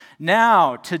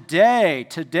Now, today,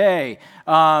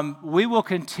 we will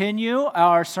continue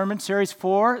our sermon series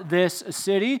for this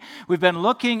city. We've been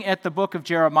looking at the book of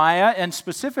Jeremiah, and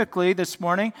specifically this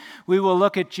morning, we will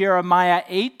look at Jeremiah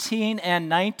 18 and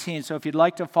 19. So if you'd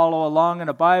like to follow along in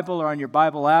a Bible or on your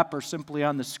Bible app or simply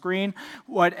on the screen,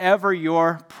 whatever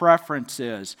your preference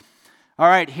is. All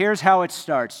right, here's how it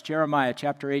starts. Jeremiah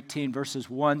chapter 18, verses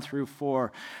 1 through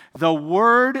 4. The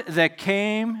word that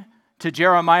came to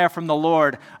Jeremiah from the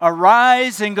Lord,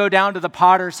 arise and go down to the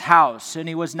potter's house. And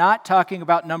he was not talking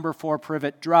about number 4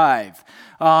 Privet Drive.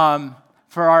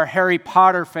 For our Harry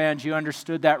Potter fans, you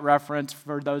understood that reference.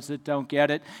 For those that don't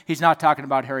get it, he's not talking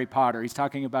about Harry Potter. He's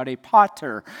talking about a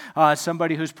potter,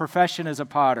 somebody whose profession is a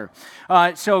potter.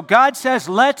 So God says,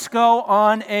 let's go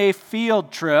on a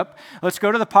field trip. Let's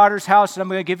go to the potter's house, and I'm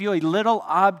going to give you a little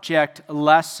object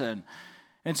lesson.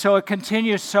 And so it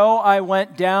continues, so I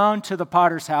went down to the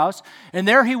potter's house, and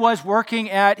there he was working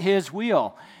at his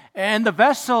wheel. And the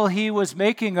vessel he was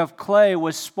making of clay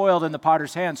was spoiled in the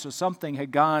potter's hand, so something had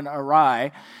gone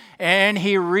awry. And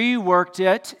he reworked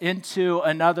it into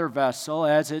another vessel,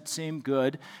 as it seemed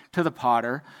good to the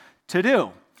potter to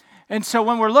do. And so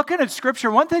when we're looking at Scripture,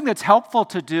 one thing that's helpful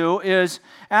to do is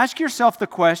ask yourself the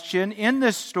question, in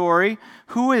this story,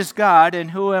 who is God and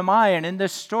who am I? And in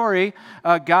this story,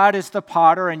 God is the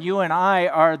potter and you and I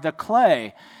are the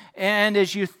clay. And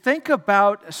as you think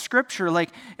about Scripture,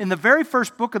 like in the very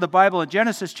first book of the Bible, in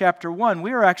Genesis chapter 1,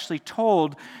 we are actually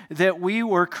told that we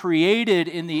were created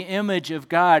in the image of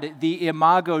God, the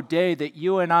imago Dei, that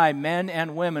you and I, men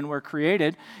and women, were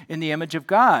created in the image of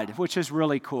God, which is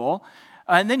really cool.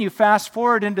 And then you fast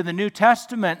forward into the New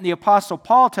Testament, and the Apostle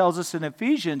Paul tells us in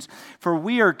Ephesians, for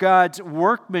we are God's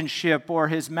workmanship, or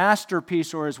his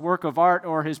masterpiece, or his work of art,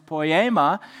 or his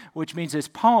poema, which means his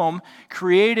poem,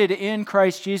 created in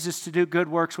Christ Jesus to do good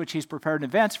works which he's prepared in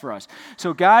advance for us.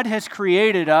 So God has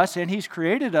created us, and he's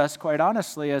created us, quite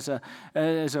honestly, as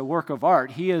a work of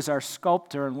art. He is our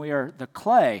sculptor, and we are the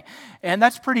clay. And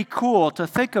that's pretty cool to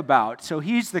think about. So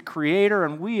he's the creator,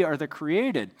 and we are the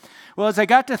created. Well, as I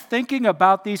got to thinking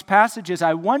about these passages,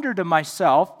 I wondered to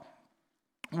myself,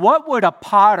 what would a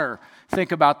potter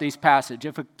think about these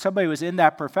passages if somebody was in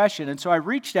that profession? And so I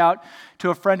reached out to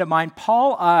a friend of mine,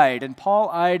 Paul Ide, and Paul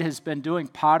Ide has been doing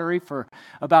pottery for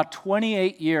about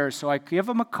 28 years. So I give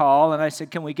him a call, and I said,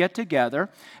 can we get together?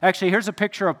 Actually, here's a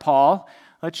picture of Paul.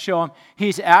 Let's show him.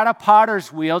 He's at a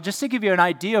potter's wheel. Just to give you an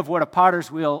idea of what a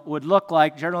potter's wheel would look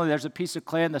like, generally there's a piece of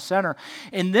clay in the center.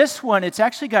 In this one, it's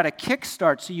actually got a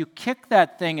kickstart. So you kick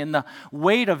that thing, and the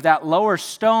weight of that lower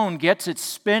stone gets it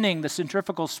spinning, the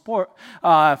centrifugal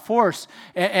force,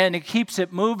 and it keeps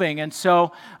it moving. And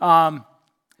so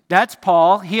that's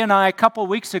Paul. He and I, a couple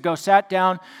weeks ago, sat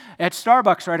down at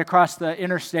Starbucks right across the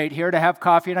interstate here to have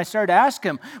coffee, and I started to ask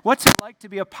him, what's it like to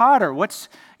be a potter? What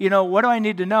do I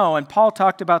need to know? And Paul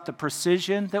talked about the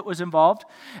precision that was involved,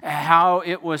 how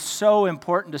it was so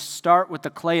important to start with the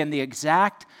clay in the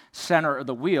exact center of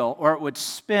the wheel, or it would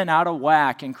spin out of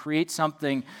whack and create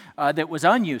something that was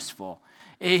unuseful.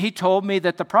 He told me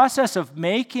that the process of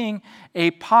making a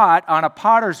pot on a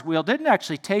potter's wheel didn't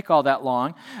actually take all that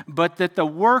long, but that the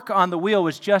work on the wheel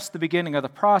was just the beginning of the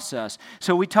process.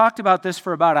 So we talked about this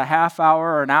for about a half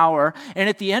hour or an hour, and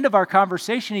at the end of our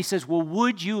conversation, he says, well,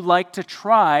 would you like to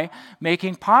try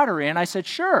making pottery? And I said,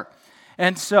 sure.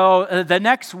 And so the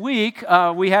next week,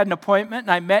 we had an appointment,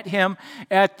 and I met him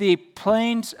at the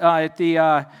Plains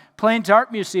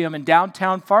Art Museum in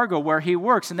downtown Fargo, where he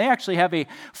works. And they actually have a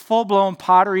full-blown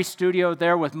pottery studio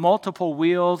there with multiple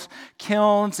wheels,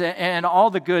 kilns, and all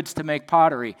the goods to make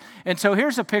pottery. And so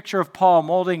here's a picture of Paul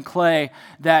molding clay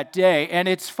that day. And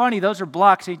it's funny, those are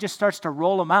blocks, and he just starts to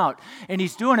roll them out. And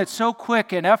he's doing it so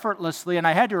quick and effortlessly. And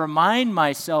I had to remind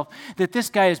myself that this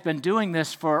guy has been doing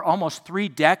this for almost 3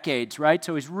 decades, right?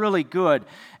 So he's really good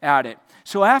at it.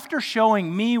 So after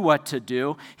showing me what to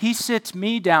do, he sits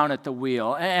me down at the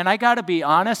wheel. And I got to be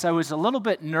honest, I was a little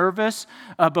bit nervous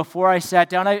before I sat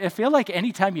down. I feel like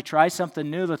anytime you try something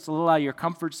new that's a little out of your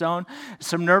comfort zone,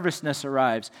 some nervousness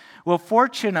arrives. Well,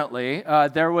 fortunately,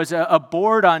 there was a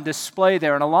board on display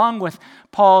there, and along with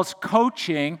Paul's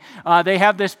coaching, they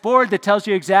have this board that tells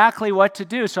you exactly what to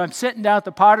do. So I'm sitting down at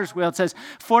the potter's wheel. It says,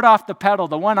 foot off the pedal.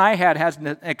 The one I had has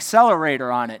an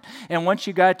accelerator on it. And once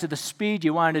you got to the speed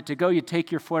you wanted it to go, you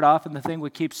take your foot off and the thing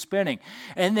would keep spinning.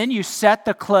 And then you set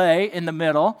the clay in the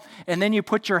middle, and then you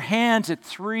put your hands at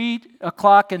 3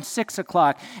 o'clock and 6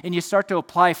 o'clock, and you start to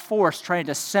apply force trying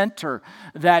to center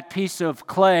that piece of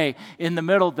clay in the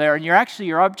middle there. And your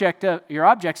object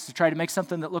is to try to make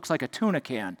something that looks like a tuna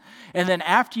can. And then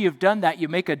after you've done that, you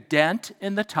make a dent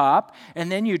in the top,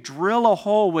 and then you drill a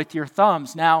hole with your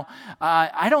thumbs. Now,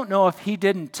 I don't know if he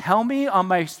didn't tell me on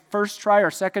my first try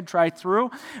or second try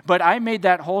through, but I made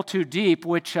that hole too deep,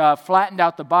 which flattened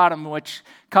out the bottom, which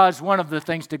caused one of the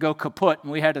things to go kaput,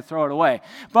 and we had to throw it away.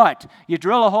 But you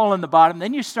drill a hole in the bottom,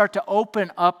 then you start to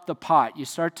open up the pot. You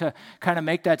start to kind of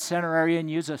make that center area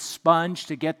and use a sponge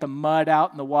to get the mud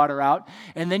out and the water out.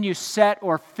 And then you set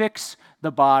or fix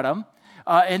the bottom.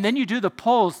 And then you do the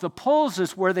pulls. The pulls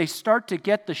is where they start to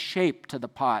get the shape to the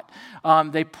pot.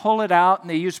 They pull it out, and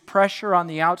they use pressure on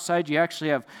the outside. You actually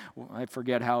have, I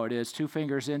forget how it is, 2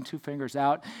 fingers in, 2 fingers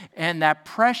out. And that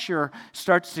pressure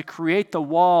starts to create the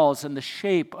walls and the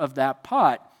shape of that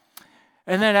pot.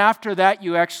 And then after that,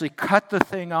 you actually cut the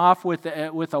thing off with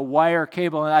a wire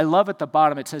cable. And I love at the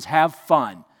bottom, it says, have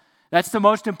fun. That's the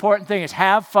most important thing, is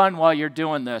have fun while you're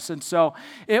doing this. And so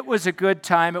it was a good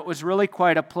time. It was really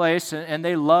quite a place, and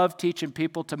they love teaching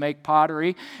people to make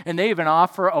pottery. And they even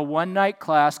offer a one-night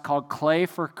class called Clay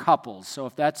for Couples. So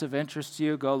if that's of interest to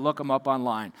you, go look them up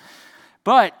online.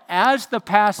 But as the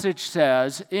passage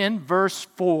says in verse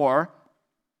 4,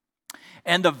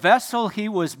 and the vessel he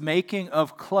was making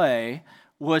of clay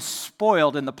was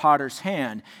spoiled in the potter's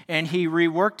hand, and he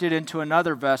reworked it into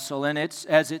another vessel, and it's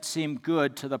as it seemed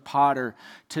good to the potter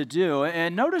to do.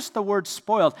 And notice the word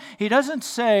spoiled. He doesn't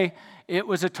say it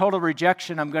was a total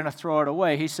rejection, I'm going to throw it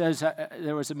away. He says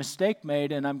there was a mistake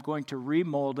made, and I'm going to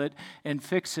remold it and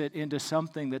fix it into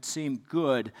something that seemed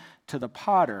good to the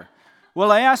potter.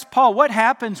 Well, I asked Paul, what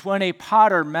happens when a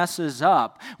potter messes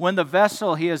up, when the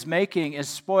vessel he is making is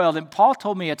spoiled? And Paul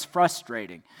told me it's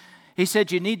frustrating. He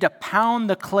said you need to pound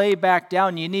the clay back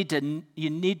down. You need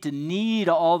to knead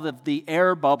all of the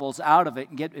air bubbles out of it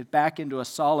and get it back into a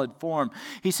solid form.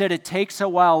 He said it takes a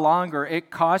while longer.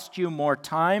 It costs you more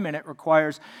time, and it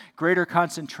requires greater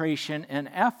concentration and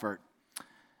effort.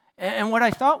 And what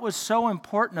I thought was so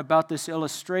important about this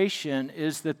illustration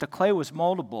is that the clay was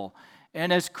moldable.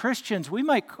 And as Christians, we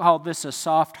might call this a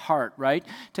soft heart, right?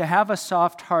 To have a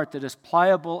soft heart that is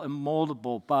pliable and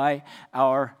moldable by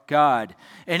our God.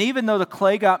 And even though the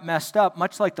clay got messed up,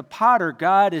 much like the potter,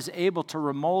 God is able to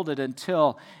remold it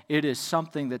until it is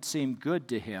something that seemed good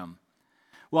to him.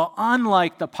 Well,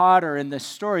 unlike the potter in this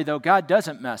story, though, God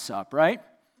doesn't mess up, right?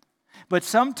 But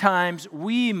sometimes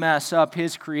we mess up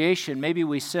his creation. Maybe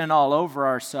we sin all over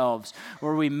ourselves,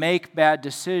 or we make bad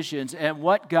decisions. And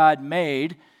what God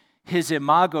made, his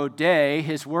imago Dei,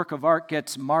 his work of art,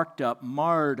 gets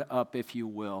marred up, if you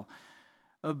will.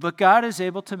 But God is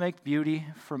able to make beauty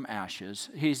from ashes.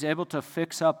 He's able to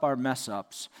fix up our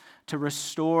mess-ups, to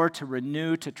restore, to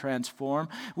renew, to transform.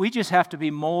 We just have to be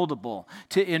moldable,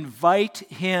 to invite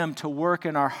him to work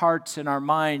in our hearts and our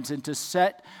minds, and to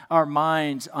set our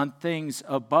minds on things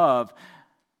above,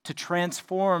 to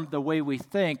transform the way we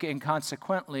think and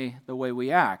consequently the way we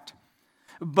act.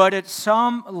 But at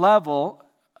some level,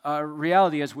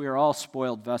 reality is we are all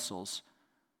spoiled vessels.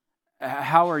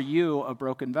 How are you a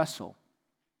broken vessel?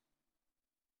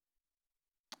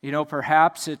 You know,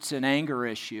 perhaps it's an anger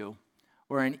issue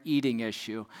or an eating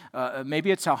issue.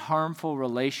 Maybe it's a harmful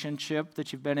relationship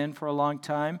that you've been in for a long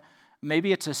time.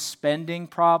 Maybe it's a spending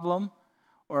problem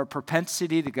or a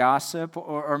propensity to gossip,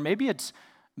 or maybe it's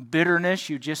bitterness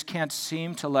you just can't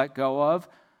seem to let go of.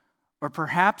 Or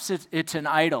perhaps it's an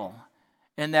idol.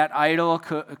 And that idol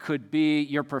could be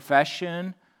your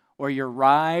profession, or your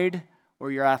ride,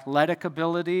 or your athletic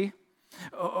ability,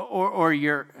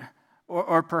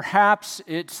 or perhaps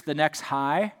it's the next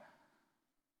high,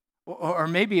 or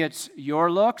maybe it's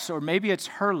your looks, or maybe it's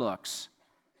her looks.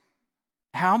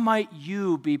 How might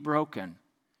you be broken?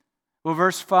 Well,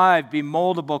 verse 5, be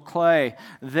moldable clay.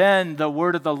 Then the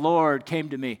word of the Lord came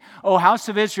to me. O house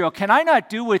of Israel, can I not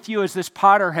do with you as this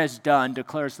potter has done,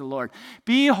 declares the Lord?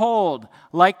 Behold,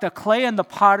 like the clay in the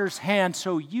potter's hand,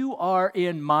 so you are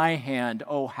in my hand,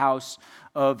 O house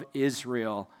of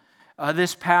Israel.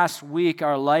 This past week,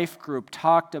 our life group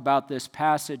talked about this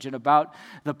passage and about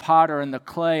the potter and the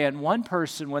clay. And one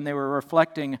person, when they were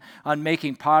reflecting on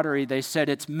making pottery, they said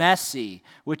it's messy,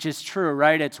 which is true,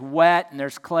 right? It's wet and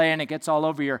there's clay and it gets all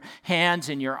over your hands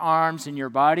and your arms and your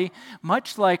body.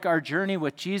 Much like our journey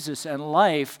with Jesus and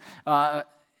life,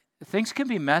 things can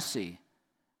be messy.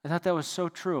 I thought that was so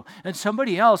true. And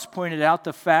somebody else pointed out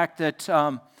the fact that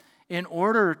in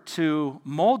order to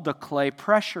mold the clay,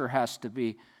 pressure has to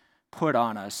be put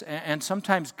on us. And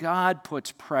sometimes God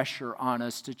puts pressure on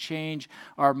us to change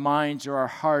our minds or our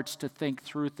hearts to think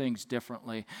through things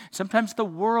differently. Sometimes the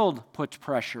world puts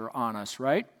pressure on us,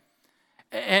 right?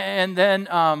 And then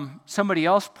somebody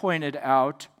else pointed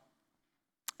out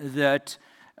that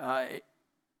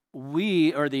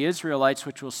we, or the Israelites,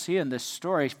 which we'll see in this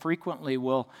story, frequently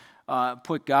will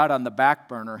put God on the back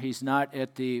burner. He's not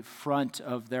at the front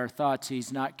of their thoughts.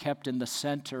 He's not kept in the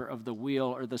center of the wheel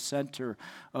or the center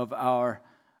of our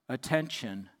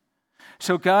attention.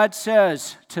 So God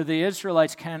says to the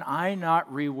Israelites, can I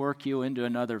not rework you into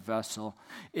another vessel?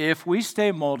 If we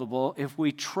stay moldable, if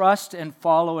we trust and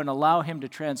follow and allow Him to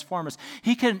transform us,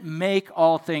 He can make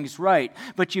all things right.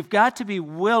 But you've got to be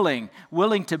willing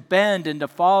to bend and to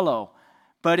follow.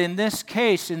 But in this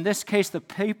case, the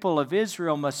people of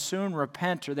Israel must soon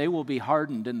repent or they will be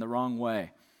hardened in the wrong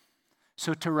way.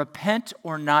 So to repent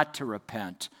or not to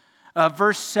repent.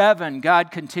 Verse 7, God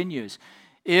continues,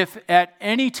 if at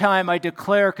any time I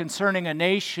declare concerning a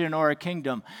nation or a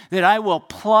kingdom that I will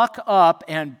pluck up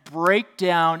and break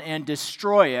down and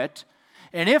destroy it,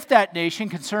 and if that nation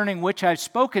concerning which I've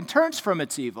spoken turns from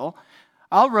its evil,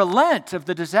 I'll relent of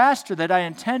the disaster that I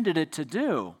intended it to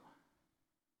do.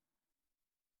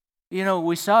 You know,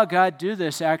 we saw God do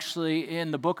this actually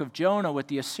in the book of Jonah with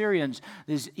the Assyrians.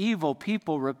 These evil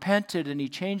people repented and He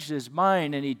changed His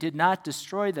mind and He did not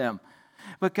destroy them.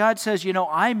 But God says, you know,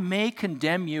 I may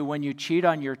condemn you when you cheat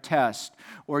on your test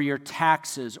or your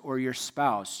taxes or your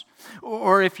spouse,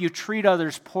 or if you treat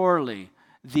others poorly,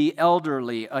 the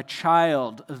elderly, a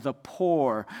child, the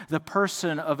poor, the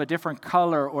person of a different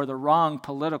color or the wrong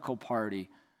political party.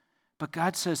 But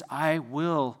God says, I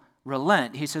will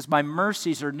relent. He says, my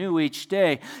mercies are new each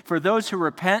day. For those who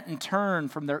repent and turn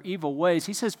from their evil ways,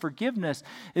 He says forgiveness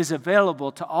is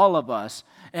available to all of us,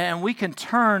 and we can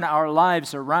turn our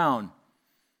lives around.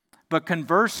 But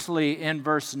conversely, in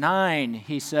verse 9,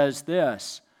 He says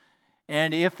this,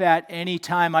 and if at any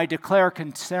time I declare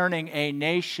concerning a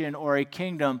nation or a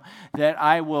kingdom that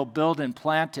I will build and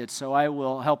plant it, so I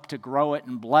will help to grow it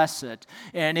and bless it.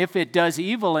 And if it does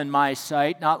evil in my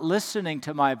sight, not listening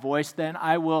to my voice, then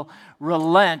I will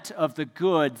relent of the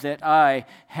good that I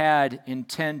had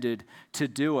intended to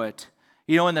do it.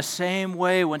 You know, in the same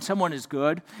way, when someone is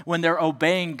good, when they're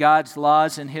obeying God's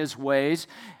laws and His ways,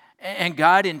 and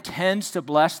God intends to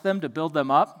bless them, to build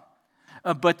them up,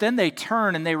 but then they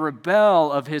turn and they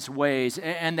rebel of His ways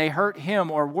and they hurt Him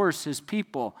or worse, His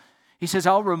people. He says,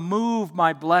 I'll remove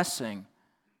my blessing.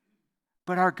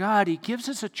 But our God, He gives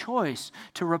us a choice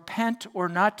to repent or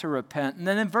not to repent. And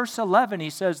then in verse 11, He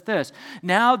says this,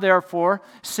 now therefore,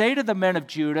 say to the men of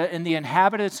Judah and the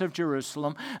inhabitants of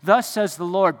Jerusalem, thus says the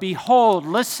Lord, behold,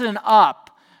 listen up.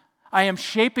 I am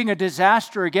shaping a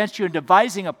disaster against you and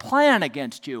devising a plan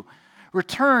against you.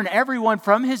 Return everyone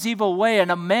from his evil way and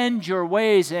amend your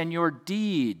ways and your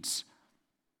deeds.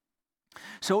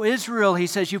 So Israel, He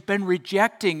says, you've been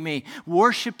rejecting me,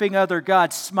 worshiping other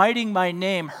gods, smiting my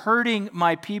name, hurting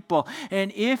my people.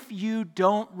 And if you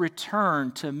don't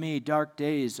return to me, dark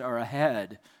days are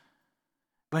ahead.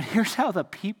 But here's how the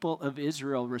people of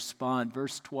Israel respond.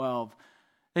 Verse 12,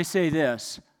 they say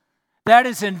this, that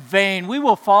is in vain. We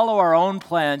will follow our own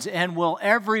plans, and will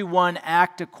everyone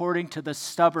act according to the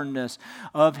stubbornness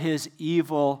of his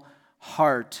evil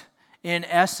heart. In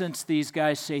essence, these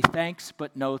guys say thanks,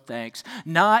 but no thanks.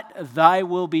 Not thy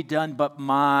will be done, but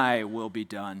my will be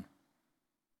done.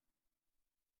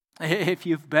 If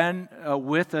you've been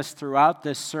with us throughout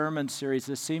this sermon series,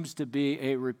 this seems to be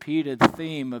a repeated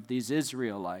theme of these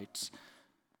Israelites.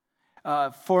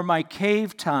 For my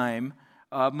cave time,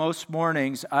 most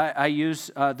mornings, I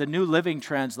use the New Living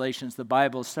Translations, the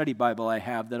Bible, study Bible I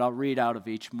have that I'll read out of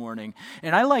each morning.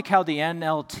 And I like how the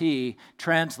NLT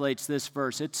translates this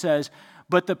verse. It says,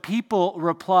 but the people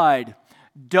replied,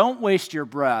 don't waste your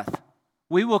breath.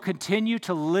 We will continue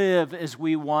to live as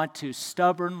we want to,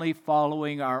 stubbornly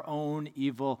following our own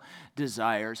evil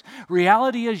desires.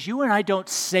 Reality is, you and I don't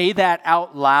say that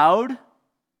out loud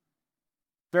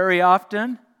very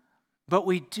often. But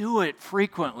we do it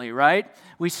frequently, right?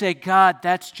 We say, God,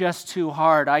 that's just too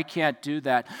hard. I can't do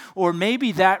that. Or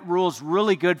maybe that rule's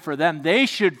really good for them. They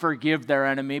should forgive their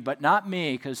enemy, but not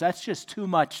me, because that's just too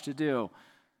much to do.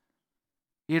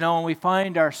 You know, when we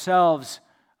find ourselves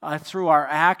through our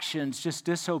actions just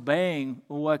disobeying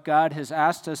what God has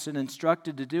asked us and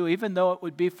instructed to do, even though it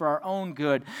would be for our own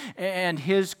good and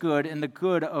His good and the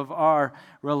good of our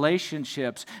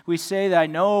relationships. We say that I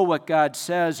know what God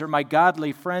says, or my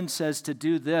godly friend says to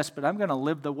do this, but I'm going to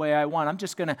live the way I want. I'm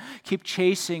just going to keep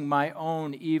chasing my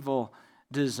own evil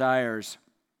desires.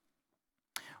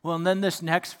 Well, and then this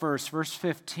next verse, verse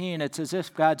 15, it's as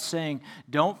if God's saying,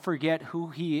 don't forget who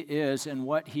he is and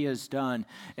what he has done.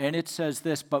 And it says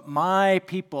this, but my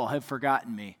people have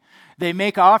forgotten me. They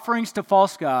make offerings to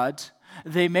false gods.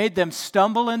 They made them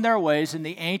stumble in their ways in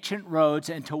the ancient roads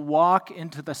and to walk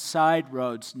into the side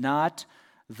roads, not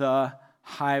the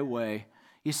highway.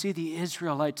 You see, the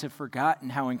Israelites have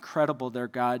forgotten how incredible their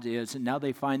God is, and now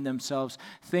they find themselves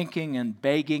thinking and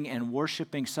begging and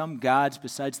worshiping some gods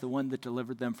besides the one that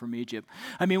delivered them from Egypt.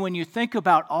 I mean, when you think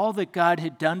about all that God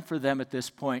had done for them at this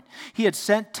point, he had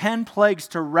sent 10 plagues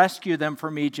to rescue them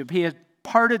from Egypt. He had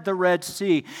parted the Red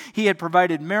Sea. He had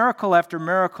provided miracle after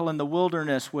miracle in the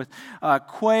wilderness with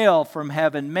quail from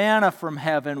heaven, manna from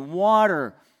heaven,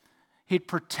 water. He'd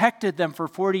protected them for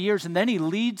 40 years, and then he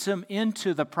leads them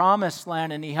into the promised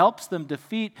land, and he helps them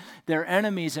defeat their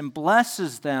enemies and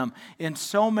blesses them in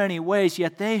so many ways,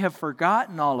 yet they have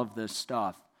forgotten all of this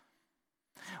stuff.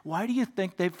 Why do you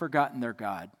think they've forgotten their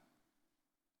God?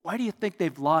 Why do you think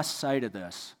they've lost sight of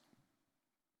this?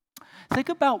 Think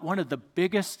about one of the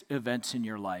biggest events in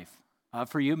your life.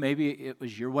 For you, maybe it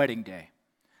was your wedding day,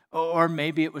 or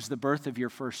maybe it was the birth of your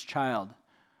first child.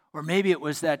 Or maybe it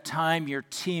was that time your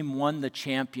team won the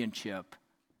championship.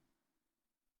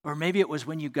 Or maybe it was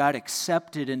when you got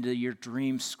accepted into your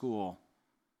dream school.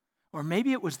 Or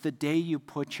maybe it was the day you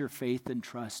put your faith and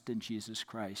trust in Jesus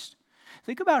Christ.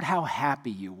 Think about how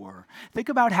happy you were. Think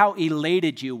about how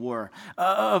elated you were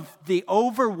of the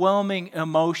overwhelming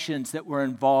emotions that were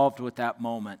involved with that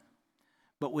moment.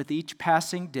 But with each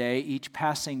passing day, each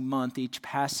passing month, each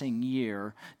passing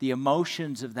year, the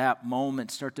emotions of that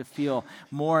moment start to feel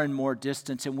more and more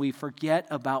distant, and we forget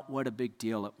about what a big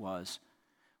deal it was.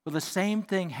 Well, the same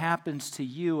thing happens to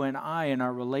you and I in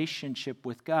our relationship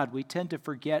with God. We tend to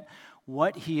forget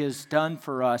what he has done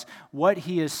for us, what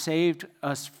he has saved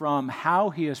us from, how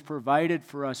he has provided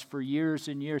for us for years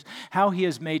and years, how he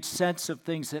has made sense of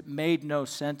things that made no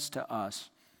sense to us.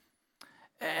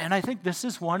 And I think this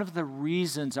is one of the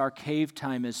reasons our cave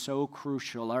time is so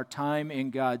crucial, our time in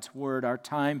God's Word, our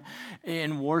time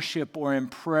in worship or in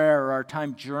prayer, our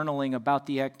time journaling about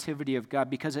the activity of God,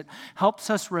 because it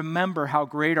helps us remember how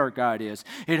great our God is.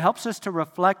 It helps us to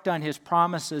reflect on his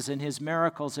promises and his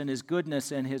miracles and his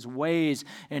goodness and his ways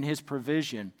and his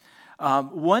provision.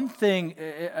 One thing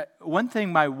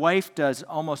my wife does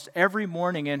almost every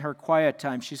morning in her quiet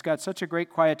time, she's got such a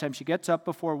great quiet time, she gets up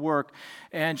before work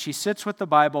and she sits with the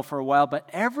Bible for a while, but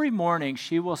every morning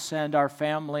she will send our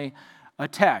family a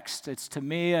text. It's to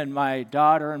me and my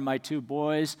daughter and my 2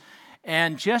 boys.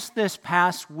 And just this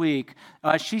past week,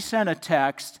 she sent a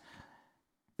text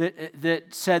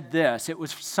that said this. It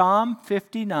was Psalm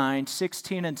 59,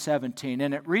 16 and 17,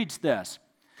 and it reads this.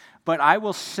 But I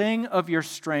will sing of your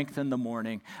strength in the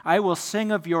morning. I will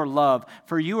sing of your love,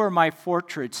 for you are my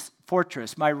fortress,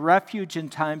 my refuge in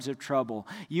times of trouble.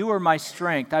 You are my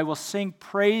strength. I will sing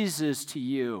praises to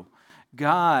you.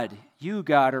 God, you,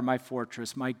 God, are my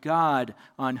fortress, my God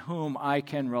on whom I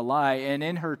can rely. And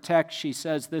in her text, she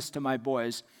says this to my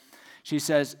boys. She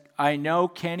says, I know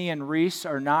Kenny and Reese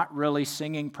are not really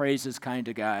singing praises kind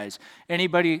of guys.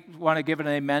 Anybody want to give an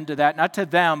amen to that? Not to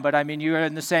them, but I mean, you're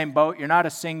in the same boat. You're not a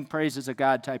sing praises of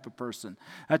God type of person.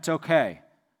 That's okay.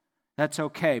 That's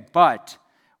okay. But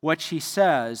what she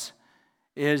says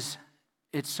is,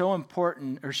 it's so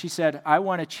important, or she said, I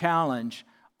want to challenge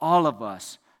all of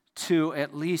us to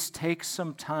at least take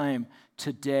some time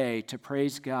today to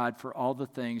praise God for all the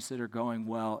things that are going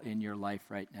well in your life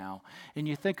right now. And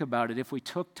you think about it, if we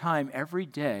took time every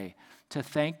day to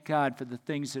thank God for the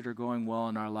things that are going well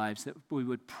in our lives, that we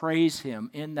would praise him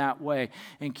in that way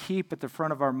and keep at the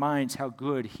front of our minds how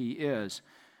good he is.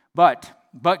 But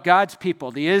God's people,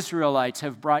 the Israelites,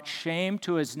 have brought shame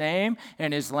to his name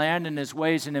and his land and his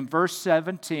ways. And in verse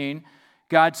 17,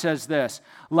 God says this,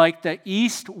 like the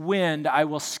east wind, I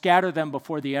will scatter them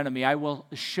before the enemy. I will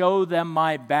show them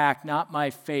my back, not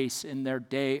my face, in their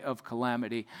day of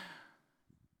calamity.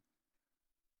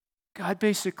 God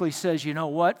basically says, you know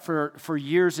what? For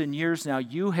years and years now,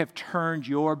 you have turned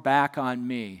your back on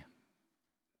me.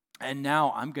 And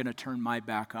now I'm going to turn my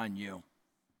back on you.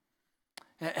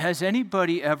 Has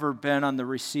anybody ever been on the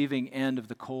receiving end of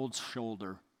the cold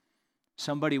shoulder?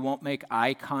 Somebody won't make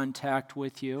eye contact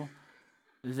with you.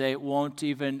 They won't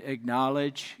even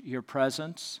acknowledge your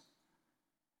presence.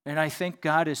 And I think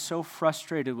God is so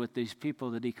frustrated with these people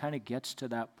that he kind of gets to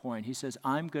that point. He says,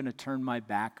 I'm going to turn my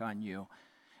back on you.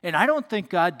 And I don't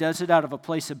think God does it out of a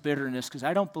place of bitterness, because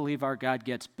I don't believe our God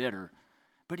gets bitter.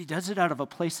 But he does it out of a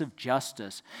place of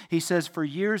justice. He says, for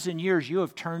years and years, you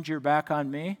have turned your back on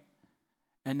me.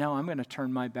 And now I'm going to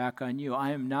turn my back on you.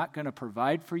 I am not going to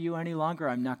provide for you any longer.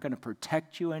 I'm not going to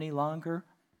protect you any longer.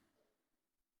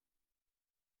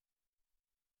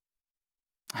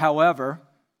 However,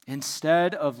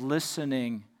 instead of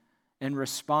listening and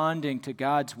responding to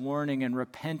God's warning and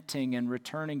repenting and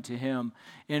returning to Him,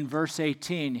 in verse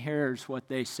 18, here's what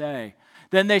they say.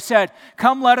 Then they said,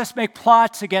 "Come, let us make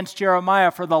plots against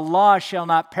Jeremiah, for the law shall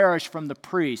not perish from the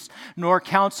priest, nor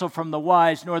counsel from the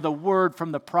wise, nor the word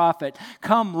from the prophet.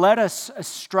 Come, let us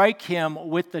strike him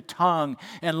with the tongue,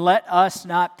 and let us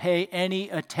not pay any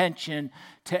attention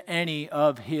to any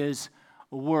of his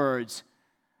words."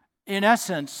 In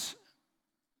essence,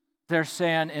 they're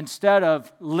saying instead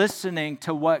of listening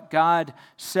to what God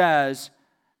says,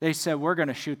 they said, we're going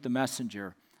to shoot the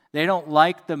messenger. They don't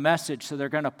like the message, so they're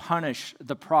going to punish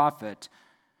the prophet.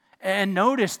 And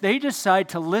notice, they decide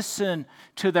to listen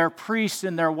to their priests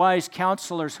and their wise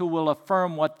counselors who will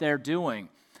affirm what they're doing.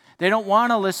 They don't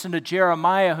want to listen to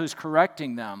Jeremiah who's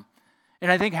correcting them. And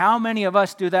I think how many of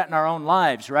us do that in our own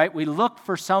lives, right? We look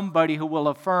for somebody who will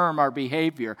affirm our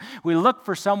behavior. We look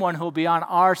for someone who will be on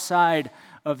our side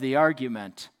of the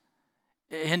argument,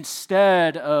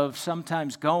 instead of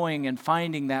sometimes going and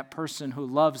finding that person who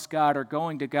loves God or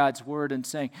going to God's word and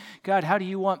saying, God, how do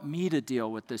you want me to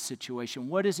deal with this situation?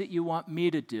 What is it you want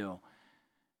me to do?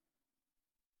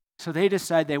 So they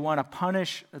decide they want to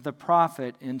punish the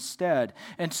prophet instead.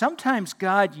 And sometimes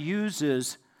God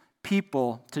uses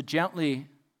people to gently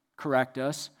correct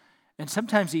us, and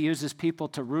sometimes He uses people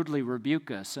to rudely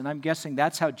rebuke us. And I'm guessing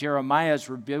that's how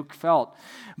Jeremiah's rebuke felt.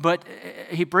 But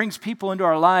he brings people into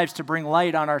our lives to bring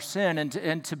light on our sin.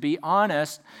 And to be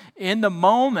honest, in the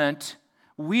moment,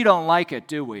 we don't like it,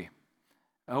 do we?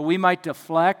 We might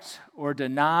deflect or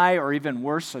deny or even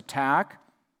worse, attack.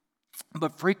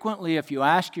 But frequently, if you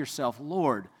ask yourself,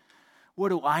 Lord, what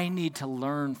do I need to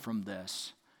learn from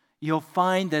this? You'll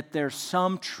find that there's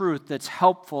some truth that's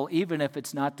helpful, even if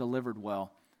it's not delivered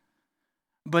well.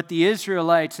 But the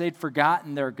Israelites, they'd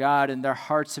forgotten their God, and their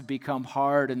hearts have become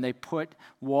hard, and they put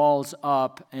walls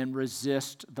up and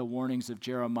resist the warnings of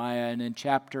Jeremiah. And in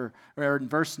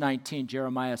verse 19,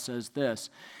 Jeremiah says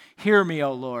this, "Hear me,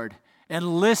 O Lord,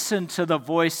 and listen to the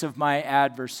voice of my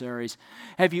adversaries."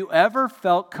 Have you ever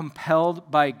felt compelled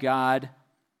by God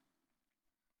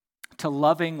to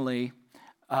lovingly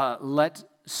let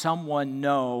someone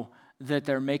know that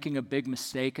they're making a big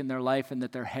mistake in their life and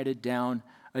that they're headed down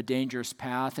a dangerous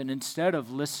path, and instead of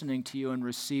listening to you and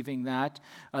receiving that,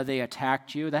 they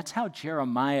attacked you? That's how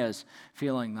Jeremiah's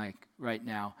feeling like right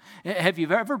now. Have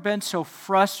you ever been so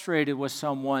frustrated with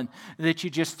someone that you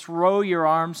just throw your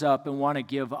arms up and want to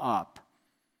give up?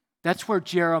 That's where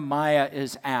Jeremiah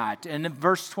is at. And in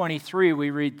verse 23,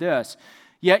 we read this,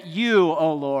 "Yet you,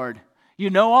 O Lord, you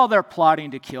know all their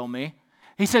plotting to kill me."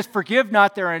 He says, "Forgive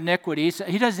not their iniquities."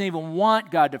 He doesn't even want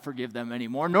God to forgive them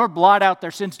anymore, nor blot out their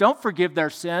sins. Don't forgive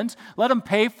their sins. Let them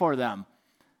pay for them.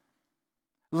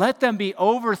 Let them be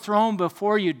overthrown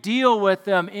before you. Deal with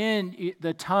them in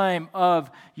the time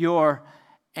of your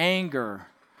anger.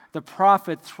 The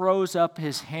prophet throws up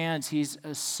his hands. He's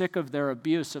sick of their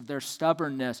abuse, of their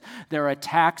stubbornness, their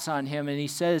attacks on him. And he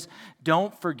says,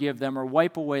 don't forgive them or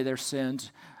wipe away their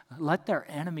sins. Let their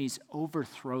enemies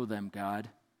overthrow them, God.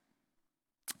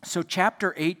 So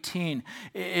chapter 18,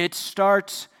 it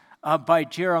starts by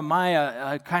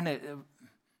Jeremiah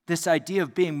this idea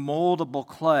of being moldable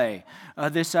clay,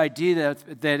 this idea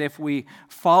that if we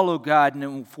follow God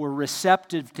and if we're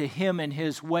receptive to Him and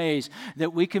His ways,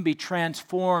 that we can be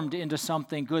transformed into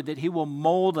something good, that He will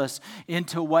mold us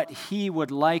into what He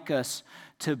would like us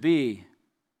to be.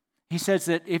 He says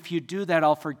that if you do that,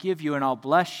 I'll forgive you and I'll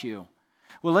bless you.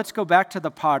 Well, let's go back to the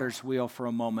potter's wheel for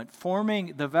a moment.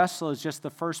 Forming the vessel is just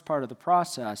the first part of the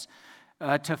process.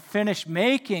 To finish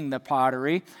making the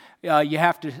pottery, you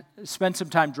have to spend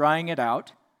some time drying it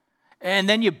out. And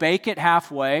then you bake it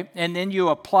halfway, and then you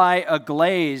apply a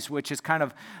glaze, which is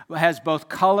has both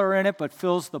color in it, but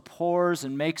fills the pores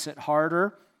and makes it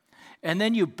harder. And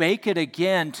then you bake it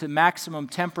again to maximum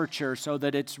temperature so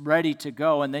that it's ready to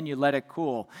go, and then you let it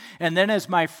cool. And then, as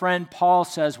my friend Paul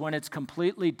says, when it's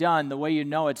completely done, the way you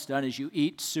know it's done is you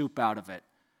eat soup out of it.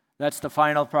 That's the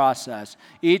final process.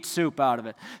 Eat soup out of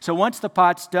it. So once the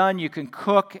pot's done, you can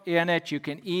cook in it, you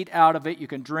can eat out of it, you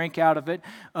can drink out of it,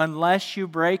 unless you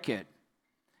break it.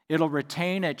 It'll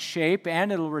retain its shape,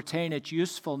 and it'll retain its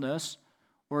usefulness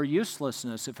or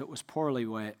uselessness if it was poorly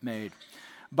made.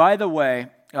 By the way,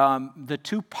 the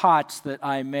two pots that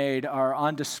I made are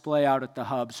on display out at the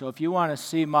hub. So if you want to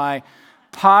see my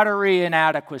pottery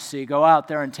inadequacy, go out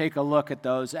there and take a look at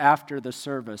those after the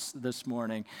service this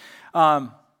morning.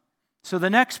 So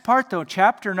the next part, though,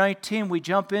 chapter 19, we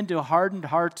jump into hardened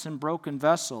hearts and broken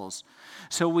vessels.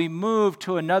 So we move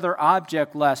to another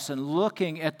object lesson,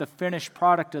 looking at the finished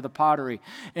product of the pottery.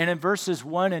 And in verses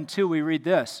 1 and 2, we read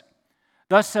this.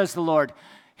 Thus says the Lord.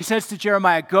 He says to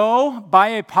Jeremiah, go buy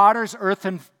a potter's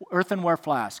earthenware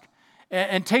flask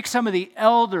and take some of the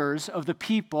elders of the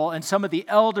people and some of the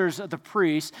elders of the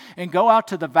priests and go out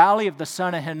to the valley of the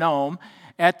son of Hinnom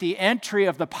at the entry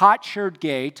of the potsherd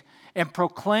gate and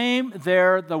proclaim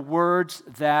there the words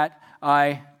that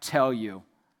I tell you.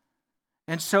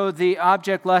 And so the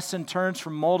object lesson turns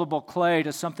from moldable clay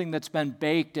to something that's been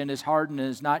baked and is hardened and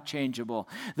is not changeable.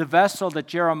 The vessel that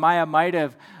Jeremiah might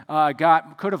have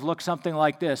got could have looked something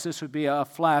like this. This would be a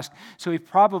flask. So he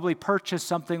probably purchased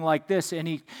something like this,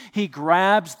 and he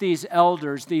grabs these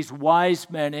elders, these wise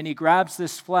men, and he grabs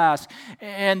this flask,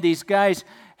 and these guys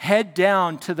head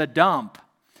down to the dump.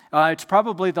 It's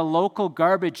probably the local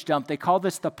garbage dump. They call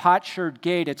this the potsherd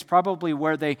gate. It's probably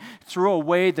where they threw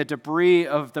away the debris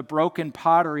of the broken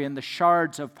pottery and the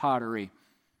shards of pottery.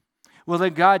 Well,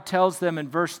 then God tells them in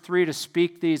verse 3 to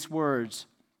speak these words.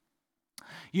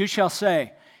 You shall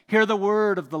say, hear the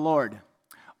word of the Lord,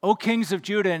 O kings of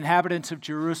Judah, inhabitants of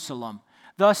Jerusalem.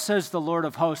 Thus says the Lord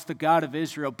of hosts, the God of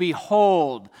Israel,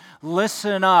 behold,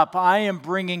 listen up, I am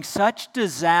bringing such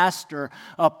disaster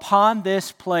upon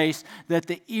this place that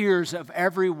the ears of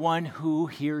everyone who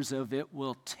hears of it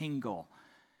will tingle.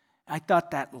 I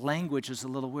thought that language was a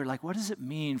little weird. Like, what does it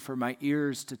mean for my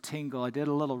ears to tingle? I did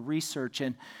a little research,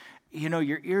 and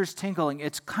your ears tingling,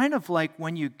 it's kind of like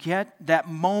when you get that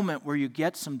moment where you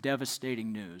get some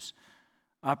devastating news.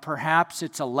 Perhaps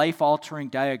it's a life-altering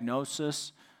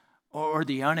diagnosis, or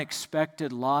the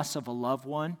unexpected loss of a loved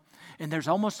one, and there's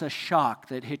almost a shock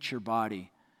that hits your body.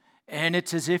 And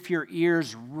it's as if your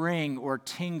ears ring or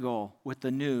tingle with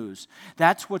the news.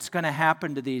 That's what's going to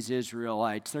happen to these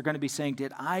Israelites. They're going to be saying,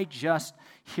 did I just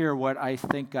hear what I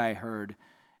think I heard?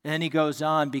 And then he goes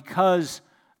on, because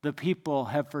the people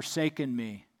have forsaken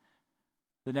me.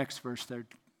 The next verse there,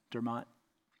 Dermot.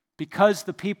 Because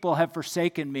the people have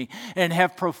forsaken me and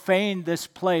have profaned this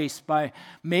place by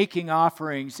making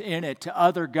offerings in it to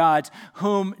other gods,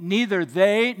 whom neither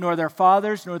they nor their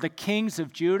fathers nor the kings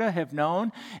of Judah have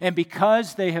known, and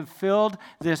because they have filled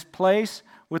this place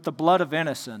with the blood of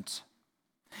innocents,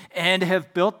 and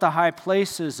have built the high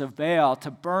places of Baal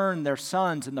to burn their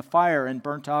sons in the fire and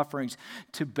burnt offerings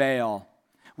to Baal,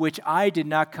 which I did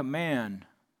not command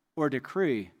or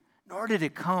decree, nor did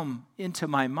it come into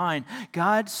my mind.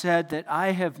 God said that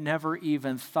I have never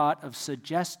even thought of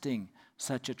suggesting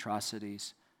such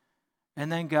atrocities.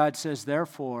 And then God says,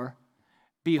 therefore,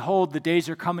 behold, the days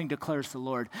are coming, declares the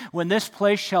Lord, when this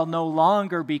place shall no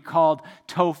longer be called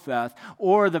Topheth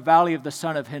or the valley of the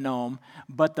son of Hinnom,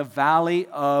 but the valley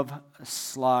of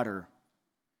slaughter.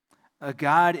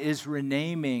 God is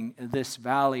renaming this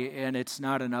valley, and it's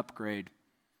not an upgrade.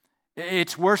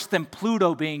 It's worse than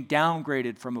Pluto being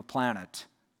downgraded from a planet.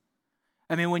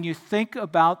 I mean, when you think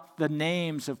about the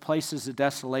names of places of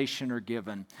desolation are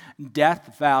given,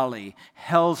 Death Valley,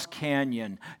 Hell's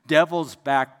Canyon, Devil's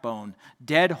Backbone,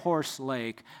 Dead Horse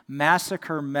Lake,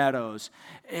 Massacre Meadows,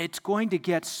 it's going to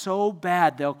get so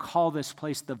bad they'll call this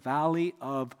place the Valley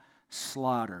of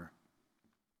Slaughter.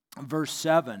 Verse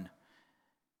 7,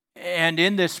 and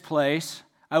in this place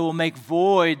I will make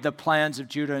void the plans of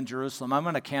Judah and Jerusalem. I'm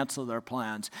going to cancel their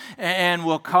plans and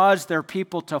will cause their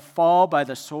people to fall by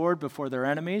the sword before their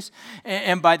enemies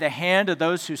and by the hand of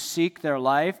those who seek their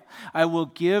life. I will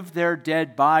give their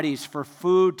dead bodies for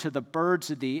food to the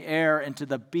birds of the air and to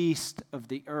the beasts of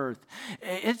the earth.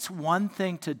 It's one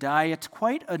thing to die. It's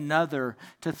quite another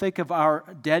to think of our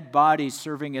dead bodies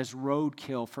serving as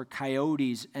roadkill for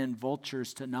coyotes and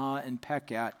vultures to gnaw and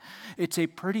peck at. It's a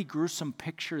pretty gruesome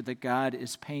picture that God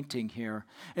is painting here.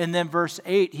 And then verse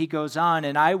 8, he goes on,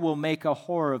 and I will make a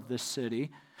whore of this city,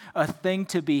 a thing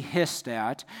to be hissed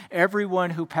at.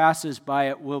 Everyone who passes by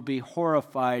it will be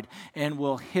horrified and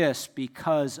will hiss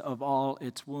because of all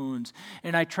its wounds.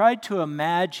 And I tried to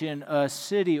imagine a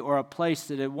city or a place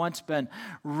that had once been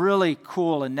really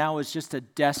cool and now is just a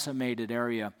decimated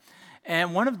area.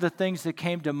 And one of the things that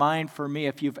came to mind for me,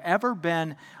 if you've ever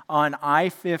been on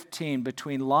I-15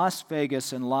 between Las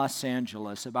Vegas and Los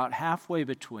Angeles, about halfway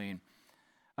between,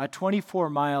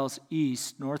 24 miles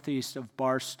northeast of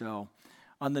Barstow,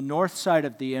 on the north side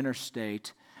of the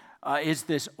interstate, is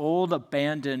this old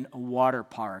abandoned water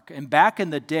park. And back in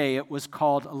the day, it was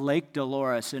called Lake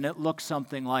Dolores, and it looked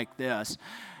something like this.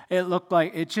 It looked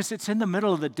like, it's in the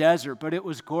middle of the desert, but it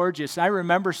was gorgeous. I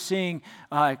remember seeing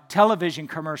television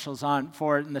commercials on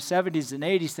for it in the 70s and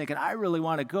 80s thinking, I really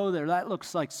want to go there. That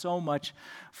looks like so much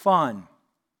fun.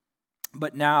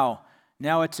 But now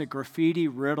it's a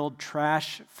graffiti-riddled,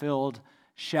 trash-filled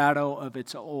shadow of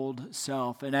its old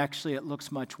self. And actually, it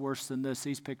looks much worse than this.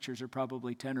 These pictures are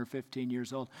probably 10 or 15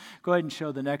 years old. Go ahead and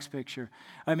show the next picture.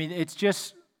 I mean, it's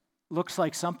just looks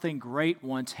like something great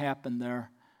once happened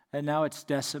there, and now it's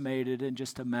decimated and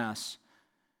just a mess.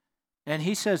 And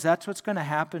he says that's what's going to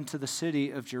happen to the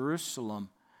city of Jerusalem.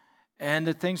 And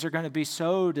that things are going to be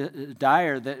so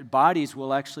dire that bodies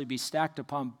will actually be stacked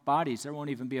upon bodies. There won't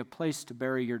even be a place to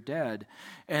bury your dead.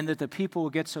 And that the people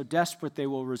will get so desperate they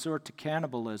will resort to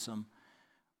cannibalism.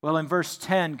 Well, in verse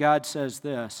 10, God says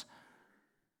this,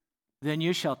 "Then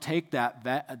you shall take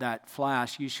that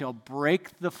flask, you shall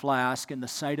break the flask in the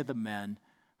sight of the men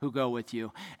who go with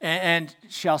you, and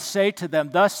shall say to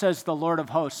them, thus says the Lord of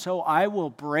hosts, so I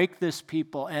will break this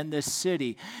people and this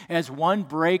city as one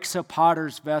breaks a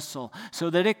potter's vessel, so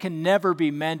that it can never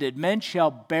be mended. Men shall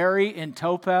bury in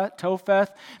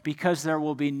Topheth, because there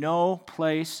will be no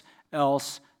place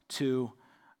else to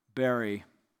bury."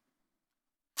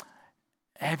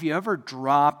 Have you ever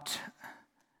dropped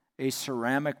a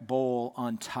ceramic bowl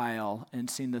on tile and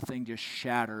seen the thing just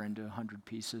shatter into 100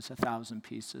 pieces, 1,000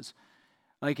 pieces?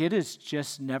 Like, it is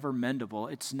just never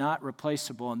mendable. It's not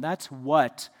replaceable. And that's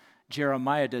what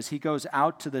Jeremiah does. He goes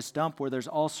out to this dump where there's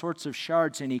all sorts of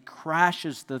shards, and he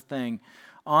crashes the thing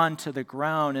onto the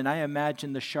ground. And I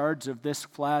imagine the shards of this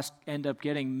flask end up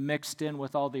getting mixed in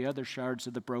with all the other shards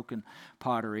of the broken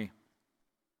pottery.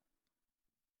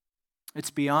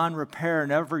 It's beyond repair,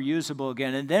 never usable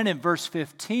again. And then in verse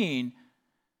 15,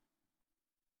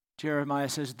 Jeremiah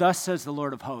says, "Thus says the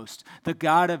Lord of hosts, the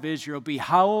God of Israel,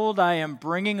 behold, I am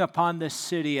bringing upon this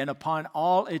city and upon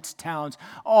all its towns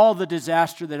all the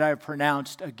disaster that I have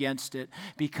pronounced against it,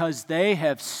 because they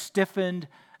have stiffened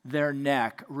their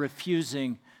neck,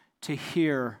 refusing to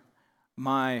hear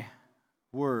my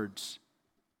words."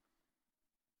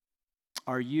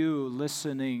 Are you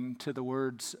listening to the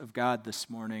words of God this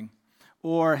morning?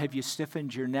 Or have you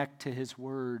stiffened your neck to his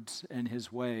words and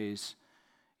his ways?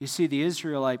 You see, the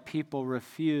Israelite people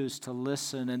refused to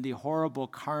listen, and the horrible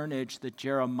carnage that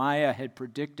Jeremiah had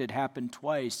predicted happened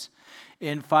twice.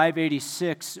 In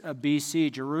 586 BC,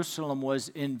 Jerusalem was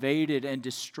invaded and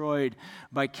destroyed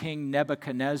by King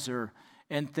Nebuchadnezzar,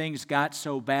 and things got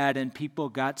so bad and people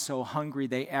got so hungry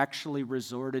they actually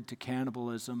resorted to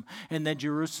cannibalism. And then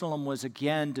Jerusalem was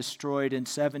again destroyed in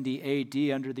 70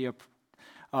 AD under the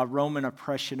Roman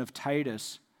oppression of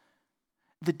Titus.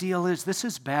 The deal is, this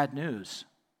is bad news.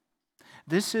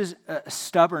 This is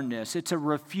stubbornness. It's a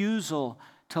refusal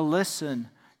to listen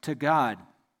to God.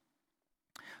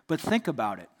 But think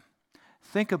about it.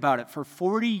 Think about it. For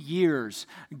 40 years,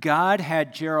 God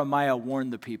had Jeremiah warn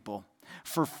the people.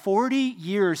 For 40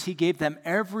 years, he gave them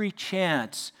every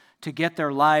chance to get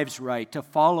their lives right, to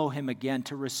follow him again,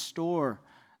 to restore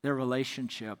their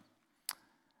relationship.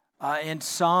 In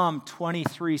Psalm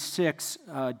 23:6,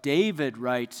 David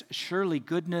writes, "Surely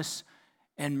goodness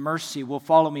and mercy will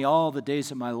follow me all the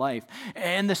days of my life."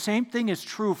 And the same thing is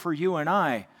true for you and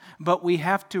I, but we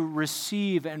have to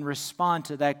receive and respond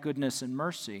to that goodness and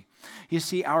mercy. You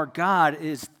see, our God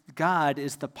is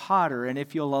the potter, and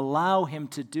if you'll allow him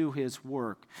to do his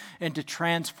work and to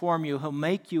transform you, he'll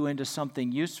make you into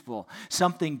something useful,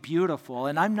 something beautiful.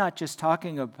 And I'm not just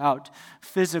talking about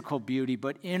physical beauty,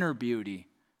 but inner beauty.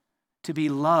 To be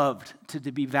loved, to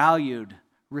be valued,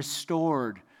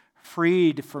 restored,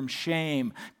 freed from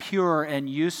shame, pure and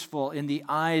useful in the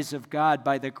eyes of God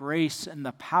by the grace and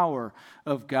the power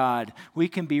of God. We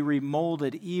can be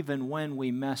remolded even when we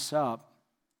mess up.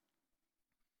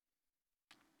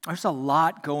 There's a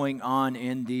lot going on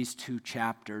in these two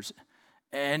chapters.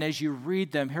 And as you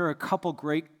read them, here are a couple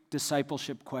great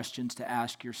discipleship questions to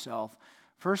ask yourself.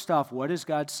 First off, what is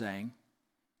God saying?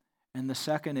 And the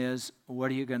second is, what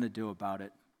are you going to do about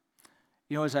it?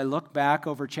 You know, as I look back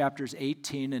over chapters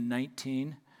 18 and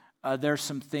 19, there's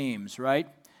some themes, right?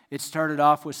 It started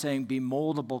off with saying, be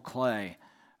moldable clay.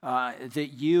 That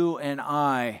you and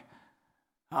I,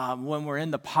 when we're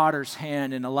in the potter's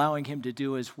hand and allowing him to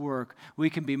do his work, we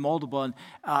can be moldable. And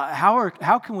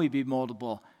how can we be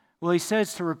moldable? Well, he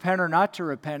says to repent or not to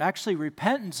repent. Actually,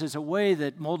 repentance is a way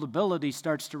that moldability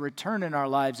starts to return in our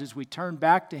lives as we turn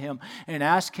back to him and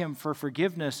ask him for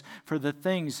forgiveness for the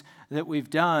things that we've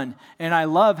done. And I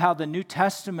love how the New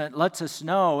Testament lets us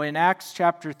know. In Acts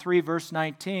chapter 3, verse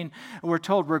 19, we're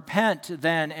told, repent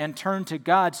then and turn to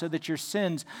God so that your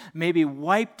sins may be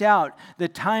wiped out,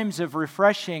 that times of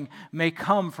refreshing may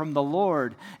come from the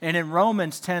Lord. And in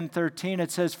Romans 10:13, it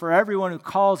says, for everyone who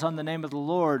calls on the name of the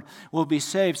Lord will be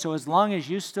saved. So as long as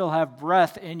you still have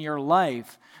breath in your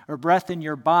life or breath in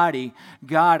your body,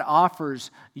 God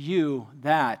offers you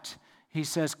that. He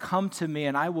says, come to me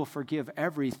and I will forgive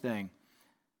everything.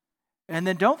 And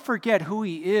then don't forget who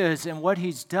he is and what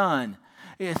he's done.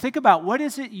 Think about what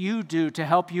is it you do to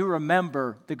help you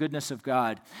remember the goodness of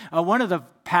God. One of the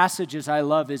passages I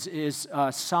love is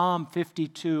Psalm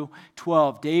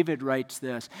 52:12. David writes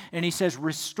this, and he says,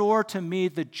 "Restore to me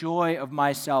the joy of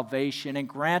my salvation and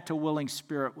grant a willing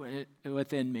spirit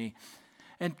within me."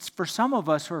 And for some of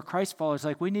us who are Christ followers,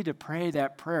 like we need to pray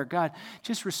that prayer. God,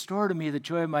 just restore to me the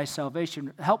joy of my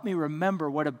salvation. Help me remember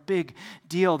what a big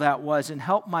deal that was, and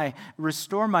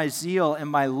restore my zeal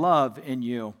and my love in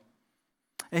you.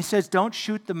 And he says, don't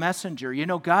shoot the messenger. You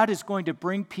know, God is going to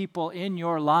bring people in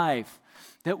your life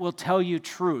that will tell you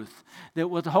truth, that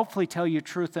will hopefully tell you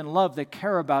truth and love, that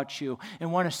care about you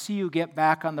and want to see you get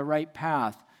back on the right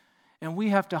path. And we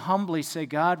have to humbly say,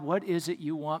 God, what is it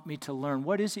you want me to learn?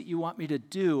 What is it you want me to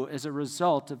do as a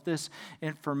result of this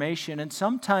information? And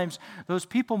sometimes those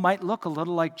people might look a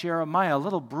little like Jeremiah, a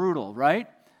little brutal, right?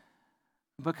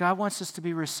 But God wants us to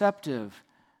be receptive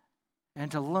and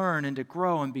to learn and to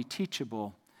grow and be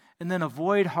teachable. And then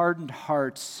avoid hardened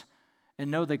hearts and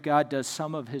know that God does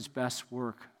some of his best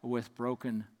work with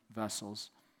broken vessels.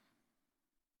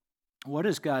 What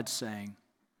is God saying?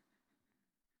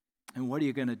 And what are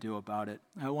you going to do about it?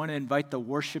 I want to invite the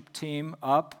worship team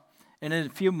up. And in a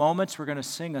few moments, we're going to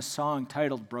sing a song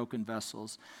titled Broken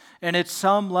Vessels. And at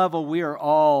some level, we are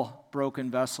all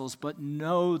broken vessels. But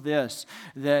know this,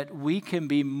 that we can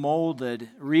be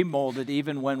remolded,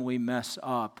 even when we mess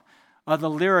up. The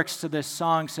lyrics to this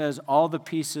song says, all the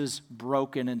pieces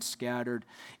broken and scattered,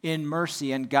 in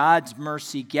mercy and God's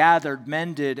mercy gathered,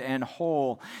 mended and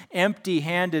whole,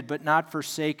 empty-handed but not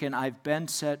forsaken, I've been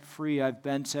set free, I've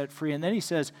been set free. And then he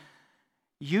says,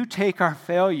 you take our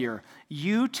failure,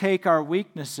 you take our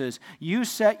weaknesses, you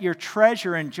set your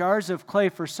treasure in jars of clay.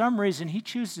 For some reason, he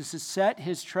chooses to set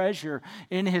his treasure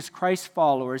in his Christ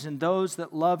followers, in those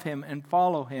that love him and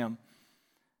follow him.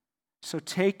 So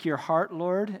take your heart,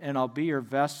 Lord, and I'll be your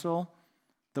vessel,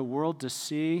 the world to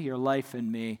see your life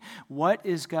in me. What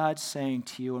is God saying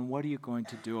to you, and what are you going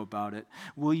to do about it?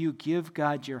 Will you give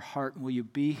God your heart, and will you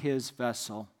be his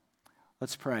vessel?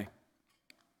 Let's pray.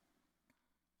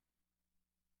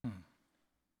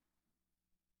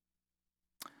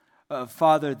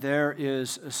 Father, there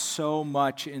is so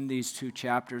much in these two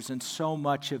chapters, and so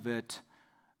much of it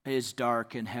is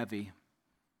dark and heavy.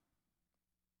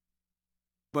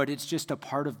 But it's just a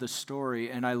part of the story,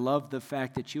 and I love the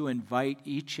fact that you invite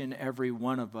each and every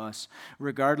one of us,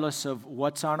 regardless of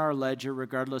what's on our ledger,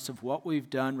 regardless of what we've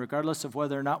done, regardless of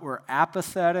whether or not we're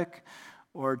apathetic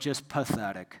or just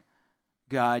pathetic.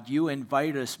 God, you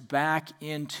invite us back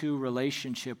into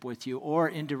relationship with you, or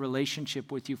into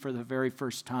relationship with you for the very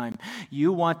first time.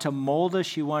 You want to mold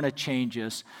us, you want to change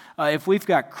us. If we've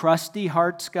got crusty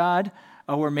hearts, God,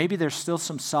 or maybe there's still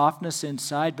some softness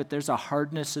inside, but there's a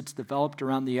hardness that's developed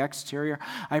around the exterior,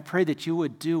 I pray that you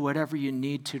would do whatever you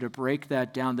need to break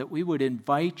that down, that we would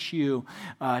invite you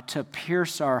to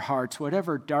pierce our hearts.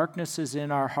 Whatever darkness is in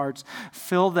our hearts,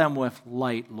 fill them with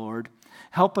light, Lord.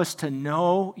 Help us to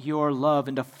know your love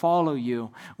and to follow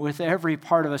you with every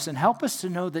part of us, and help us to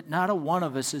know that not a one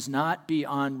of us is not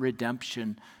beyond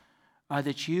redemption.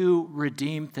 That you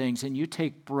redeem things and you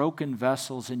take broken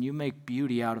vessels and you make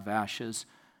beauty out of ashes.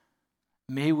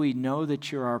 May we know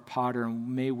that you're our potter,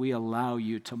 and may we allow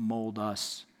you to mold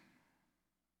us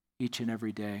each and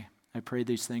every day. I pray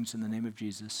these things in the name of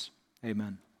Jesus.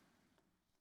 Amen.